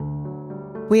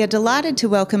We are delighted to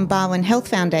welcome Barwon Health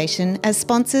Foundation as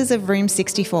sponsors of Room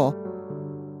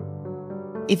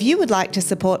 64. If you would like to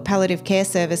support palliative care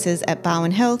services at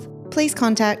Barwon Health, please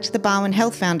contact the Barwon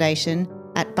Health Foundation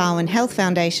at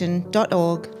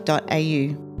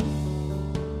barwonhealthfoundation.org.au.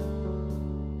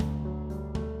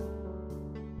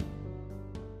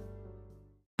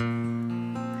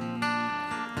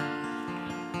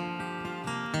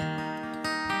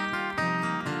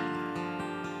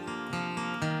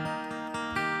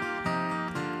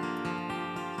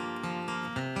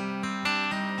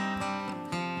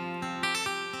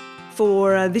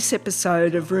 For this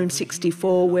episode of Room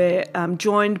 64, we're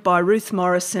joined by Ruth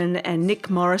Morrison and Nick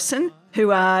Morrison,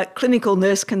 who are clinical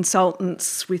nurse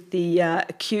consultants with the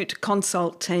acute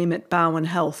consult team at Barwon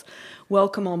Health.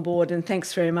 Welcome on board and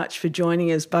thanks very much for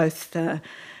joining us both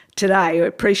today. I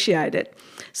appreciate it.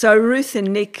 So Ruth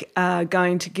and Nick are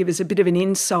going to give us a bit of an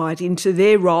insight into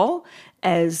their role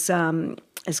as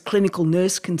clinical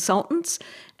nurse consultants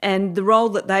and the role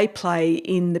that they play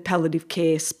in the palliative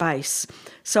care space.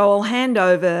 So I'll hand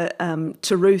over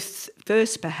to Ruth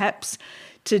first, perhaps,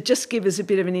 to just give us a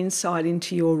bit of an insight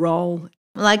into your role.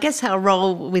 Well, I guess our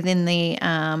role within the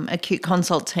acute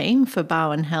consult team for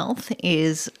Barwon Health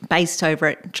is based over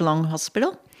at Geelong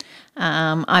Hospital.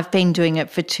 I've been doing it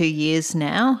for 2 years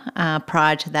now.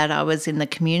 Prior to that, I was in the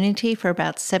community for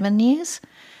about 7 years.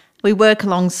 We work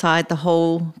alongside the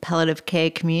whole palliative care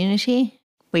community.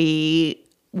 We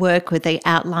work with the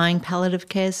outlying palliative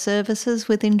care services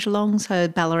within Geelong, so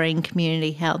Ballerine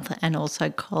Community Health and also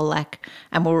Colac,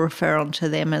 and we'll refer on to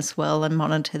them as well and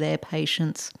monitor their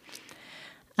patients.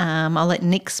 I'll let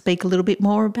Nick speak a little bit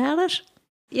more about it.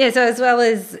 Yeah, so as well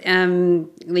as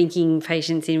linking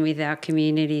patients in with our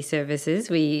community services,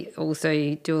 we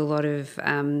also do a lot of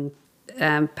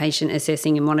patient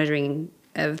assessing and monitoring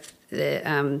of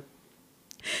the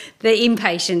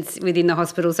inpatients within the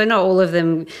hospital. So not all of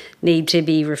them need to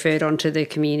be referred on to the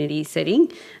community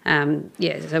setting.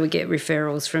 So we get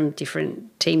referrals from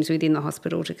different teams within the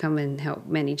hospital to come and help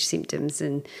manage symptoms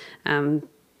and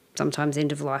sometimes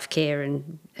end-of-life care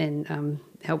and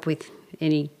help with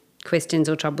any questions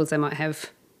or troubles they might have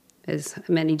as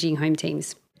managing home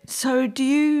teams. So do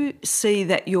you see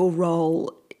that your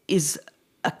role is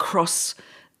across,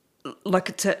 like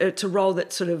it's a role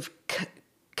that sort of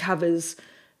covers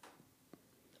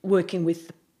working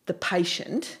with the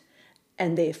patient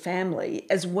and their family,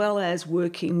 as well as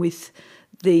working with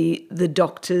the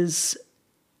doctors?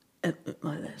 I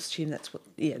assume that's what.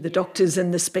 Yeah, the doctors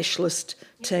and the specialist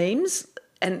teams.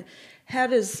 And how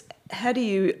do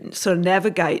you sort of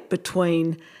navigate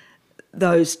between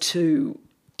those two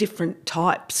different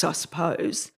types, I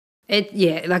suppose?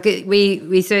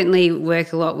 We certainly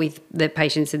work a lot with the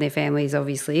patients and their families,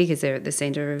 obviously, because they're at the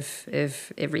centre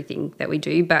of everything that we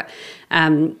do. But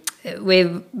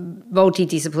we're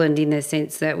multidisciplined in the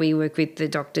sense that we work with the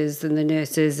doctors and the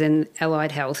nurses and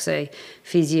allied health, so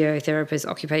physiotherapists,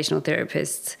 occupational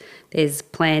therapists. There's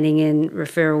planning and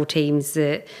referral teams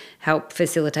that help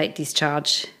facilitate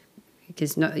discharge,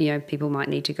 because people might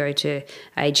need to go to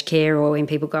aged care, or when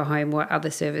people go home, what other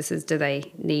services do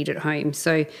they need at home?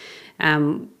 So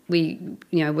we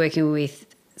working with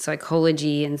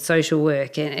psychology and social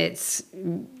work, and it's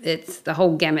the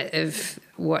whole gamut of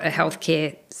what a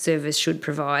healthcare service should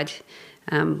provide.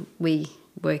 We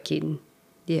work in,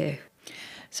 yeah.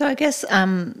 So I guess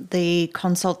the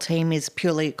consult team is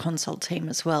purely a consult team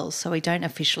as well. So we don't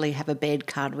officially have a bed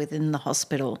card within the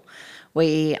hospital.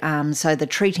 We so the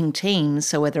treating teams,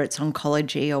 so whether it's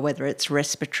oncology or whether it's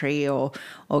respiratory or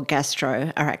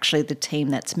gastro, are actually the team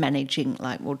that's managing,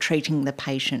 treating the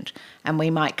patient. And we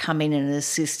might come in and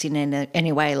assist in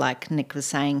any way, like Nick was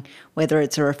saying, whether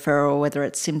it's a referral, whether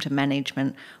it's symptom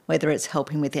management, whether it's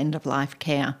helping with end-of-life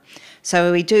care.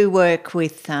 So we do work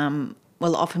with,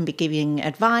 we'll often be giving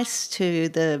advice to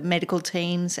the medical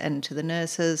teams and to the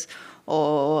nurses,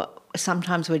 or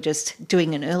sometimes we're just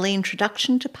doing an early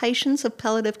introduction to patients of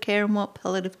palliative care and what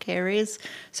palliative care is.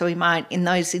 So we might, in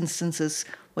those instances,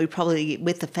 we probably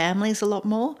with the families a lot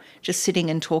more, just sitting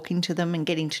and talking to them and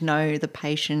getting to know the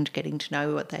patient, getting to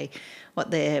know what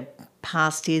their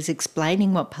past is,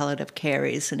 explaining what palliative care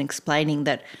is and explaining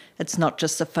that it's not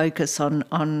just a focus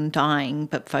on dying,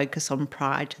 but focus on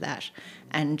prior to that,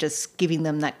 and just giving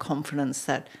them that confidence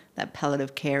that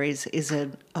palliative care is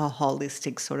a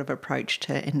holistic sort of approach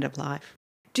to end of life.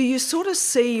 Do you sort of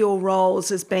see your roles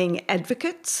as being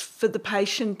advocates for the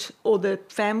patient or the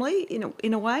family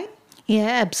in a way?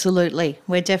 Yeah, absolutely.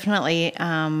 We're definitely,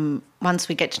 once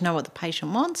we get to know what the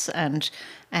patient wants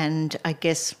and I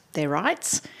guess their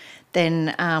rights,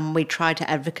 then we try to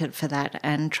advocate for that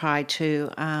and try to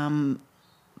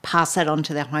pass that on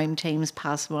to their home teams,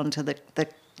 pass it on to the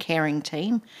caring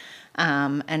team,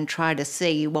 and try to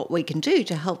see what we can do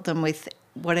to help them with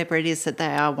whatever it is that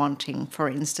they are wanting. For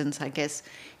instance, I guess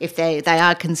if they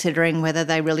are considering whether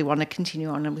they really want to continue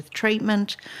on with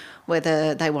treatment,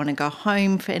 whether they want to go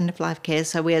home for end-of-life care.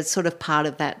 So we are sort of part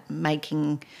of that,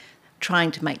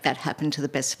 trying to make that happen to the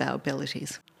best of our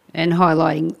abilities. And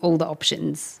highlighting all the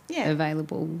options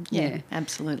available. Yeah,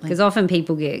 absolutely. Because often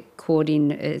people get caught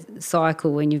in a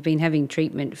cycle when you've been having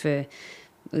treatment for,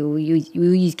 we'll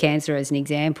use cancer as an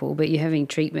example, but you're having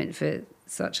treatment for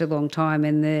such a long time,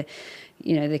 and the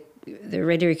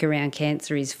rhetoric around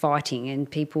cancer is fighting,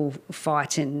 and people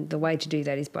fight, and the way to do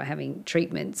that is by having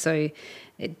treatment. So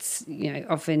it's,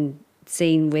 often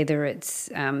seen whether it's,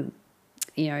 the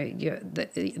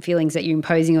feelings that you're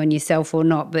imposing on yourself or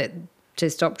not, but to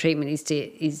stop treatment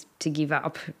is to give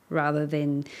up, rather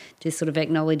than just sort of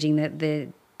acknowledging that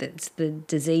that's the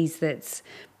disease that's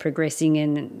progressing,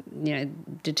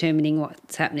 and determining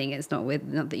what's happening. It's not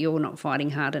that you're not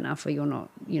fighting hard enough, or you're not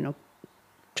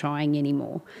trying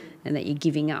anymore, and that you're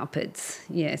giving up. It's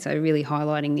so really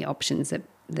highlighting the options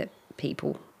that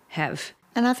people have.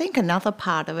 And I think another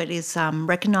part of it is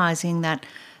recognising that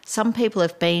some people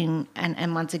have been,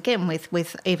 and once again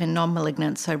with even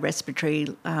non-malignant, so respiratory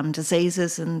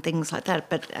diseases and things like that,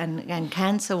 but and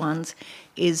cancer ones,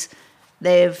 is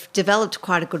they've developed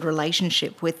quite a good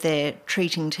relationship with their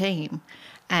treating team.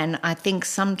 And I think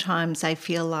sometimes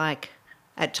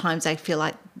at times they feel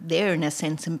like they're in a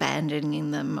sense abandoning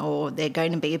them, or they're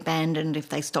going to be abandoned if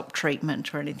they stop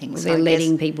treatment or anything. So they're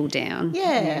letting people down.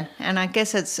 Yeah, and I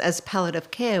guess as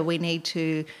palliative care, we need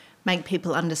to make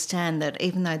people understand that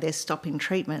even though they're stopping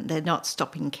treatment, they're not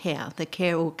stopping care. The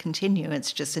care will continue.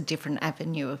 It's just a different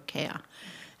avenue of care,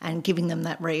 and giving them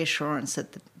that reassurance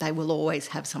that they will always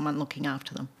have someone looking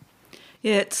after them.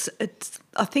 Yeah, it's.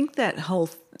 I think that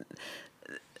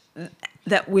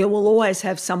that we will always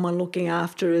have someone looking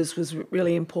after us was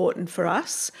really important for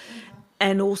us,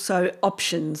 and also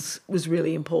options was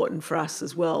really important for us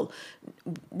as well.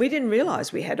 We didn't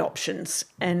realise we had options,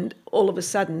 and all of a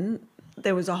sudden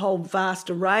there was a whole vast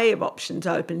array of options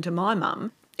open to my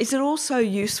mum. Is it also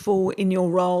useful in your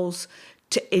roles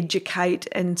to educate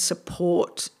and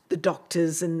support the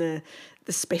doctors and the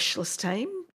specialist team?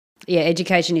 Yeah,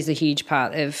 education is a huge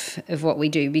part of what we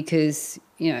do, because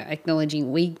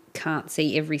acknowledging we can't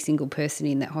see every single person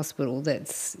in that hospital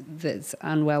that's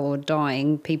unwell or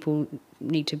dying. People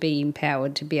need to be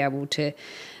empowered to be able to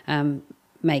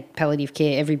make palliative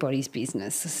care everybody's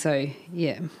business. So,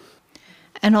 yeah.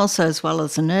 And also, as well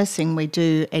as the nursing, we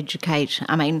do educate.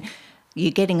 I mean,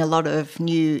 you're getting a lot of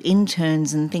new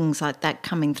interns and things like that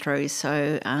coming through.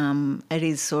 So it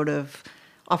is sort of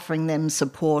offering them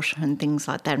support and things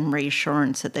like that, and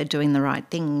reassurance that they're doing the right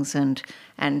things, and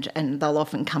they'll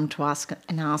often come to us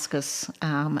and ask us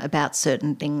about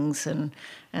certain things, and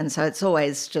so it's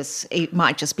always it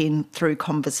might just be through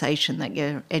conversation that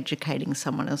you're educating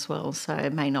someone as well. So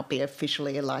it may not be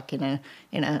officially like in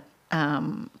a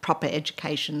proper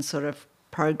education sort of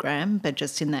program, but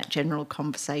just in that general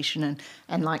conversation,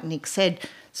 and like Nick said,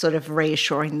 sort of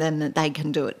reassuring them that they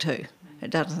can do it too.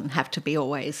 It doesn't have to be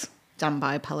always done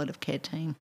by a palliative care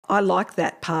team. I like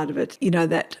that part of it,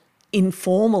 that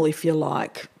informal, if you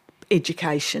like,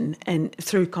 education, and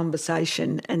through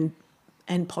conversation and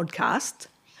podcast,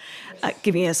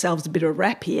 giving ourselves a bit of a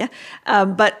rap here.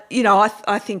 But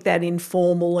I think that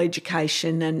informal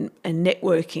education and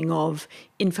networking of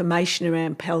information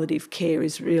around palliative care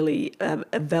is really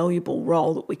a valuable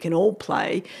role that we can all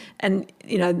play. And,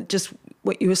 just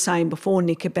what you were saying before,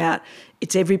 Nick, about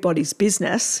it's everybody's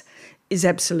business is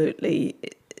absolutely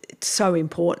so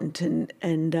important.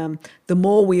 And the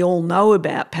more we all know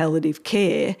about palliative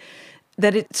care,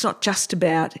 that it's not just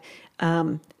about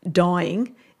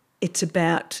dying, it's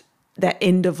about that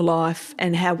end of life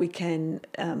and how we can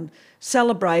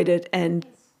celebrate it and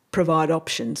provide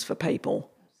options for people.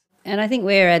 And I think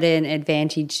we're at an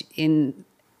advantage in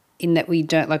that we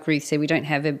don't, like Ruth said, we don't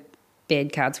have a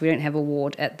bed card, so we don't have a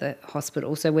ward at the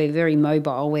hospital. So we're very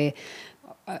mobile. We're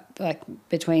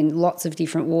between lots of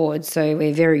different wards, so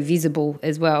we're very visible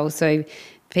as well. So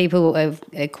people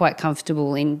are quite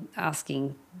comfortable in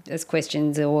asking us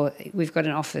questions, or we've got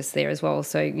an office there as well.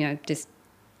 So, just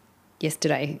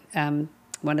yesterday,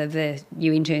 one of the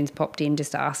new interns popped in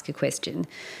just to ask a question.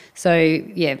 So,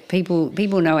 yeah, people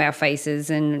know our faces,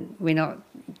 and we're not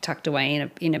tucked away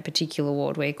in a particular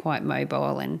ward. We're quite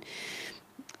mobile and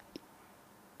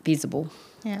visible.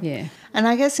 Yeah. And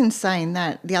I guess in saying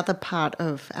that, the other part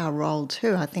of our role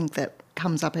too, I think that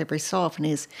comes up every so often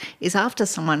is after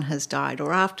someone has died,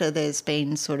 or after there's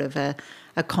been sort of a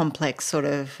complex sort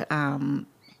of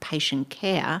patient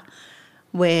care,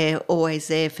 we're always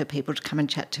there for people to come and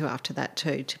chat to after that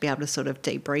too, to be able to sort of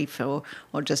debrief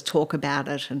or just talk about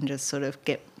it and just sort of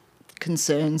get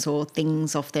concerns or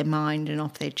things off their mind and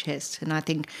off their chest. And I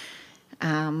think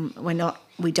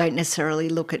we don't necessarily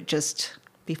look at just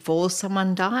before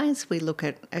someone dies, we look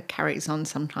at it carries on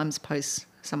sometimes post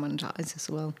someone dies as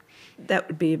well. That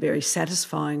would be a very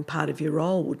satisfying part of your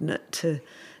role, wouldn't it, to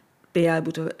be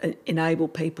able to enable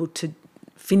people to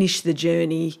finish the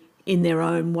journey in their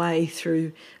own way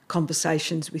through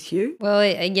conversations with you? Well,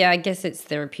 yeah, I guess it's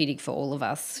therapeutic for all of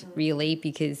us, really,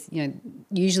 because,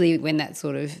 usually when that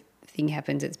sort of thing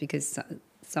happens, it's because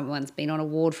someone's been on a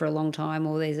ward for a long time,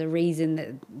 or there's a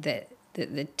reason that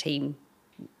the team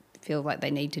feel like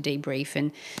they need to debrief.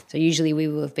 And so usually we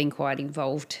will have been quite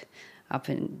involved up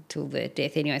until the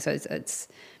death anyway. So it's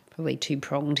probably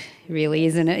two-pronged, really,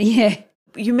 isn't it? Yeah.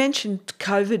 You mentioned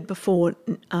COVID before,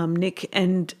 Nick,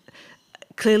 and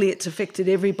clearly it's affected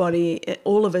everybody,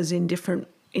 all of us in different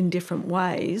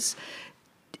ways.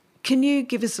 Can you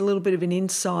give us a little bit of an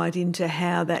insight into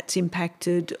how that's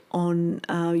impacted on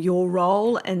your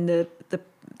role and the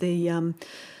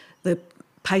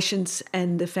patients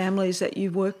and the families that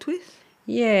you've worked with?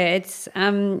 Yeah, it's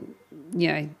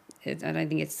I don't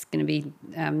think it's going to be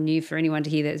new for anyone to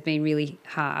hear that it's been really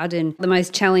hard. And the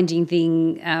most challenging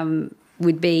thing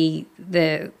would be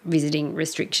the visiting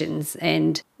restrictions.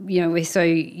 And, we're so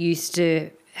used to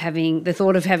having the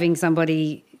thought of having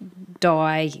somebody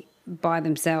die by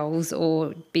themselves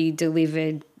or be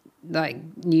delivered, like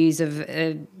news of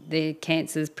their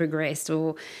cancer's progressed,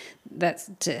 or that's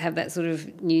to have that sort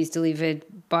of news delivered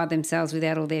by themselves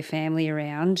without all their family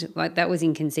around. Like, that was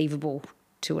inconceivable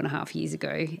 2.5 years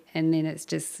ago, and then it's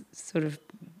just sort of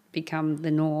become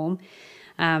the norm.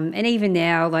 And even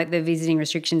now, like, the visiting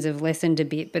restrictions have lessened a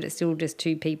bit, but it's still just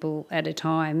 2 people at a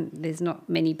time. There's not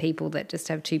many people that just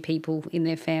have 2 people in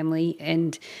their family,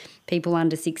 and people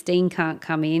under 16 can't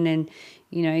come in. And,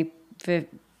 for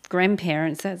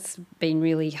grandparents, that's been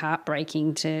really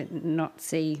heartbreaking to not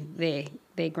see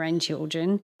their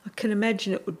grandchildren. I can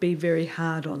imagine it would be very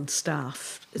hard on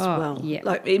staff as well. Yeah.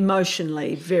 Like,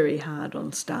 emotionally very hard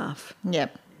on staff.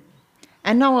 Yep.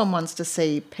 And no one wants to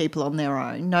see people on their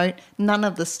own. No, none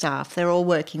of the staff. They're all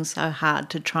working so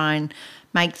hard to try and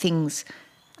make things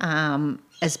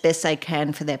as best they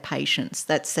can for their patients.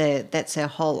 That's their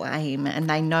whole aim. And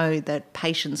they know that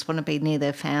patients want to be near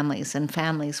their families, and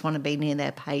families want to be near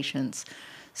their patients.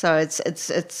 So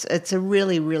it's a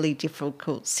really, really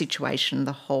difficult situation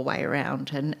the whole way around,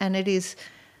 and it is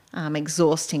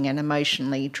exhausting and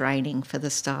emotionally draining for the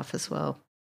staff as well.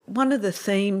 One of the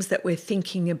themes that we're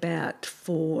thinking about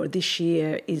for this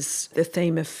year is the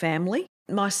theme of family.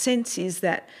 My sense is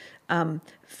that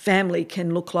family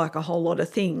can look like a whole lot of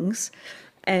things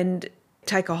and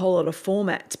take a whole lot of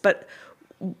formats. But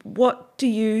what do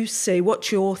you see?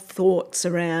 What's your thoughts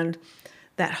around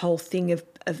that whole thing of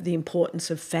the importance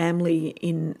of family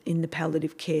in the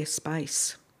palliative care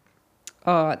space?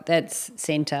 Oh, that's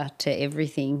centre to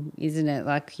everything, isn't it?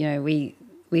 Like, we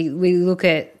look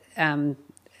at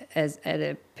as at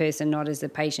a person, not as a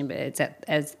patient, but it's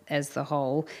as the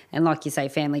whole. And like you say,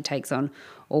 family takes on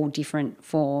all different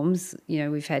forms.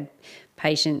 We've had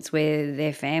patients where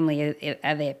their family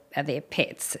are their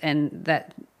pets, and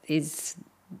that is,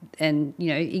 and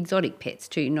exotic pets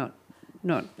too,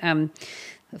 not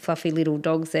fluffy little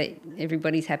dogs that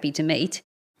everybody's happy to meet.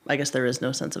 I guess there is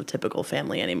no sense of typical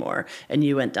family anymore. And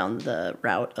you went down the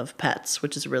route of pets,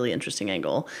 which is a really interesting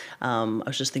angle. I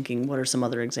was just thinking, what are some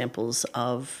other examples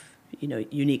of,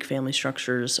 unique family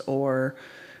structures, or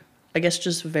I guess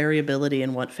just variability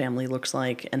in what family looks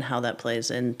like and how that plays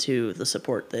into the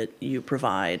support that you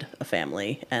provide a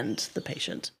family and the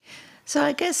patient? So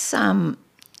I guess, some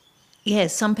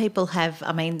people have,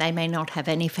 they may not have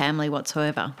any family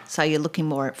whatsoever. So you're looking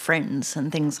more at friends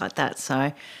and things like that.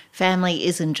 So family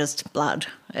isn't just blood.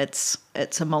 It's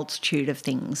a multitude of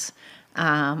things.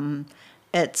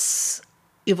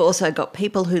 You've also got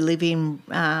people who live in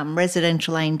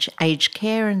residential aged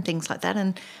care and things like that,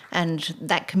 and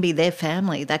that can be their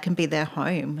family, that can be their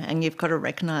home, and you've got to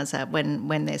recognise that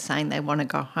when they're saying they want to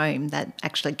go home, that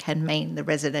actually can mean the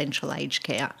residential aged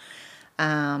care.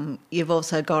 You've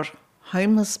also got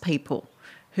homeless people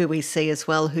who we see as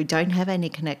well who don't have any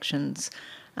connections.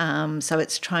 So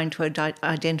it's trying to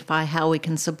identify how we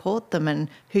can support them and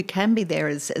who can be there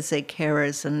as their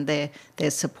carers and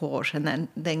their support. And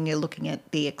then you're looking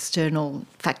at the external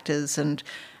factors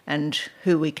and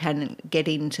who we can get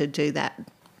in to do that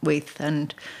with.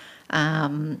 And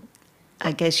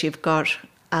I guess you've got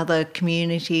other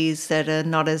communities that are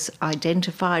not as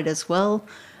identified as well.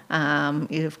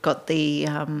 You've got the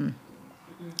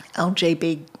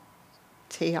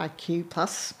LGBTIQ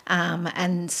plus,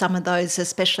 and some of those,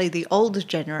 especially the older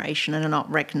generation, are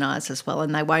not recognised as well,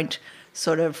 and they won't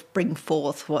sort of bring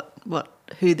forth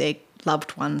who their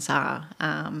loved ones are,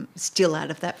 still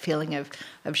out of that feeling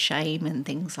of shame and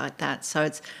things like that. So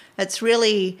it's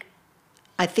really,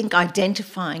 I think,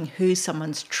 identifying who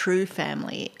someone's true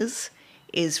family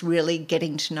is really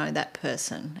getting to know that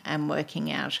person and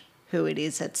working out who it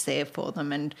is that's there for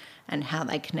them and how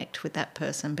they connect with that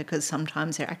person, because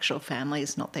sometimes their actual family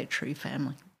is not their true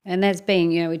family. And that's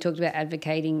been, we talked about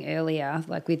advocating earlier,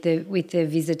 like with the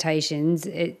visitations,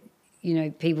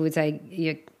 people would say,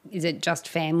 is it just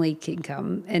family can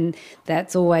come? And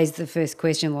that's always the first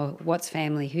question, well, what's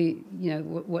family?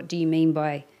 What do you mean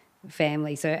by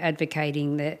family? So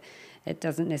advocating that it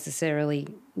doesn't necessarily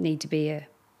need to be a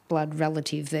blood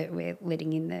relative that we're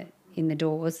letting in the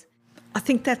doors. I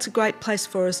think that's a great place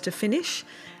for us to finish.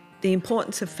 The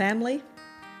importance of family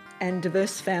and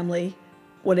diverse family,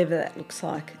 whatever that looks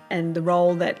like, and the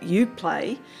role that you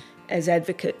play as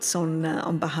advocates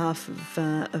on behalf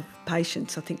of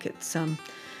patients. I think it's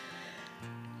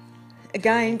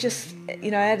again just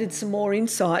added some more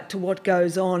insight to what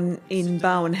goes on in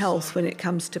Barwon Health when it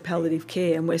comes to palliative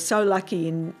care, and we're so lucky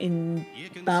in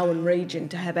Barwon region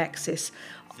to have access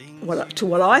to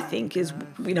what I think is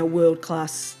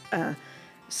world-class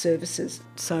services.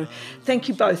 So thank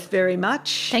you both very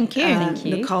much. Thank you. Thank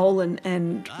you. Nicole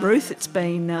and Ruth. It's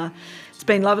been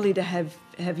lovely to have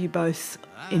you both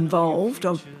involved.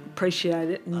 I appreciate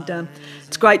it, and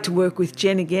it's great to work with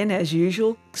Jen again as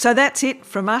usual. So that's it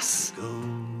from us.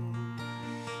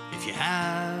 If you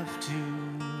have to,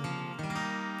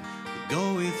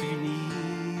 go if you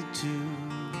need to,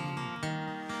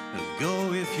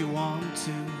 go if you want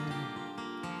to.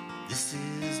 This is